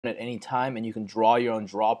at any time, and you can draw your own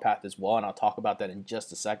draw path as well, and I'll talk about that in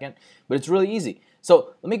just a second. But it's really easy.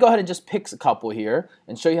 So let me go ahead and just pick a couple here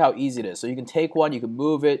and show you how easy it is. So you can take one, you can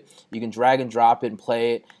move it, you can drag and drop it and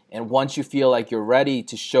play it, and once you feel like you're ready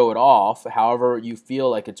to show it off, however you feel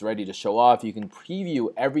like it's ready to show off, you can preview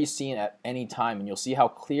every scene at any time, and you'll see how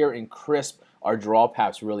clear and crisp our draw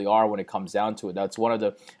paths really are when it comes down to it. That's one of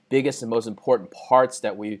the biggest and most important parts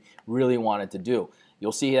that we really wanted to do.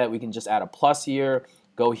 You'll see that we can just add a plus here,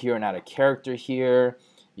 go here and add a character here.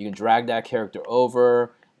 You can drag that character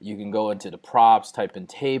over. You can go into the props, type in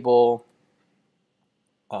table.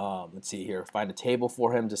 Let's see here, find a table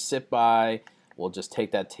for him to sit by. We'll just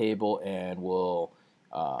take that table and we'll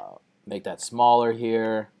make that smaller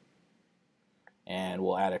here. And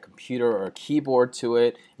we'll add a computer or a keyboard to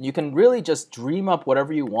it. And you can really just dream up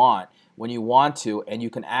whatever you want when you want to, and you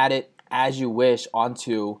can add it as you wish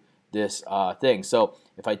onto this thing. So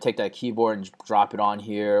if I take that keyboard and drop it on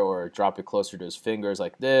here, or drop it closer to his fingers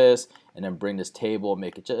like this, and then bring this table,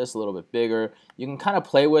 make it just a little bit bigger, you can kind of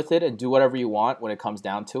play with it and do whatever you want when it comes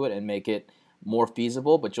down to it and make it more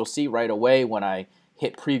feasible. But you'll see right away when I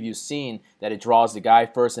hit preview scene that it draws the guy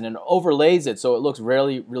first and then overlays it so it looks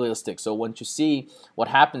really realistic. So once you see what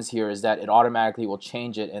happens here is that it automatically will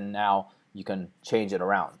change it, and now you can change it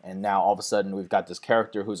around, and now all of a sudden we've got this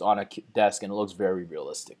character who's on a desk and it looks very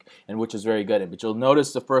realistic, and which is very good. But you'll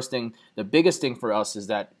notice the biggest thing for us is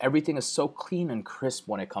that everything is so clean and crisp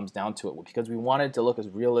when it comes down to it, because we want it to look as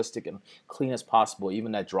realistic and clean as possible,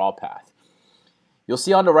 even that draw path. You'll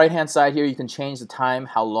see on the right hand side here you can change the time,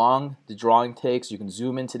 how long the drawing takes. You can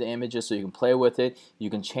zoom into the images so you can play with it. You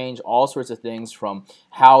can change all sorts of things from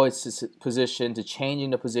how it's positioned to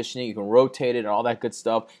changing the positioning. You can rotate it and all that good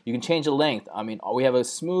stuff. You can change the length. I mean, we have a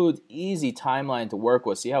smooth, easy timeline to work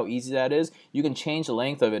with. See how easy that is? You can change the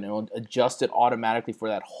length of it and it'll adjust it automatically for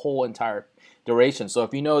that whole entire duration. So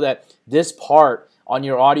if you know that this part on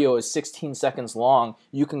your audio is 16 seconds long,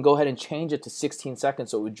 you can go ahead and change it to 16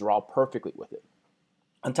 seconds so it would draw perfectly with it.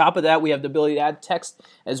 On top of that, we have the ability to add text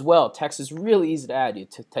as well. Text is really easy to add. You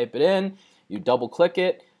type it in, you double click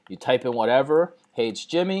it, you type in whatever, hey, it's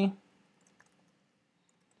Jimmy,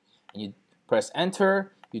 and you press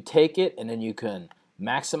enter, you take it, and then you can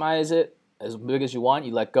maximize it as big as you want.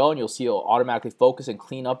 You let go, and you'll see it'll automatically focus and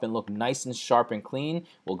clean up and look nice and sharp and clean.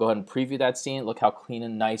 We'll go ahead and preview that scene. Look how clean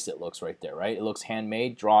and nice it looks right there, right? It looks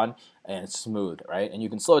handmade, drawn, and smooth, right? And you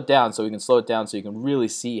can slow it down, so we can slow it down so you can really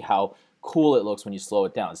see how cool it looks when you slow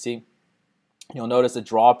it down. See, you'll notice the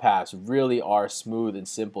draw paths really are smooth and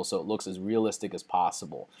simple, so it looks as realistic as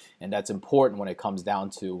possible, and that's important when it comes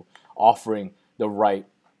down to offering the right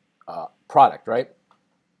product, right?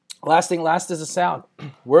 Last is the sound.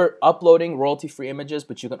 We're uploading royalty-free images,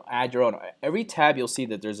 but you can add your own. Every tab you'll see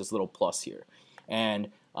that there's this little plus here,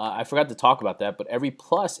 and I forgot to talk about that, but every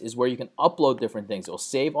plus is where you can upload different things. It'll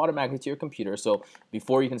save automatically to your computer. So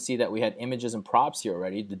before, you can see that we had images and props here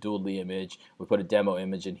already, the Doodly image. We put a demo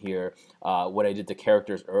image in here. When I did the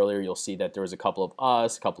characters earlier, you'll see that there was a couple of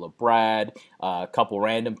us, a couple of Brad, a couple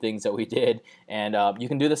random things that we did. And you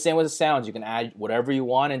can do the same with the sounds. You can add whatever you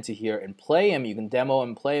want into here and play them. You can demo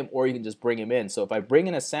and play them, or you can just bring them in. So if I bring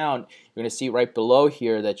in a sound, you're going to see right below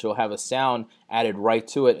here that you'll have a sound added right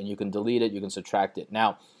to it, and you can delete it, you can subtract it.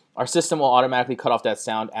 Now, our system will automatically cut off that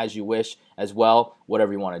sound as you wish as well,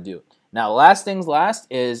 whatever you want to do. Now, last things last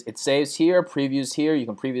is it saves here, previews here. You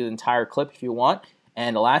can preview the entire clip if you want.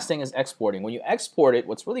 And the last thing is exporting. When you export it,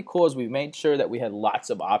 what's really cool is we made sure that we had lots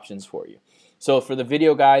of options for you. So for the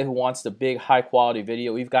video guy who wants the big high quality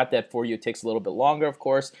video, we've got that for you. It takes a little bit longer, of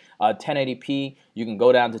course. 1080p, you can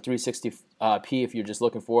go down to 360p if you're just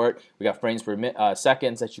looking for it. We got frames per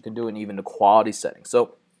seconds that you can do, and even the quality settings.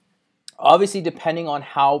 So obviously, depending on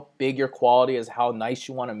how big your quality is, how nice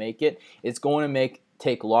you want to make it, it's going to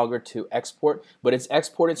take longer to export, but it's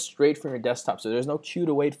exported straight from your desktop. So there's no queue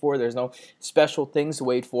to wait for, there's no special things to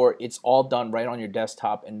wait for. It's all done right on your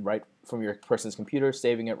desktop and right from your person's computer,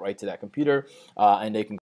 saving it right to that computer, and they can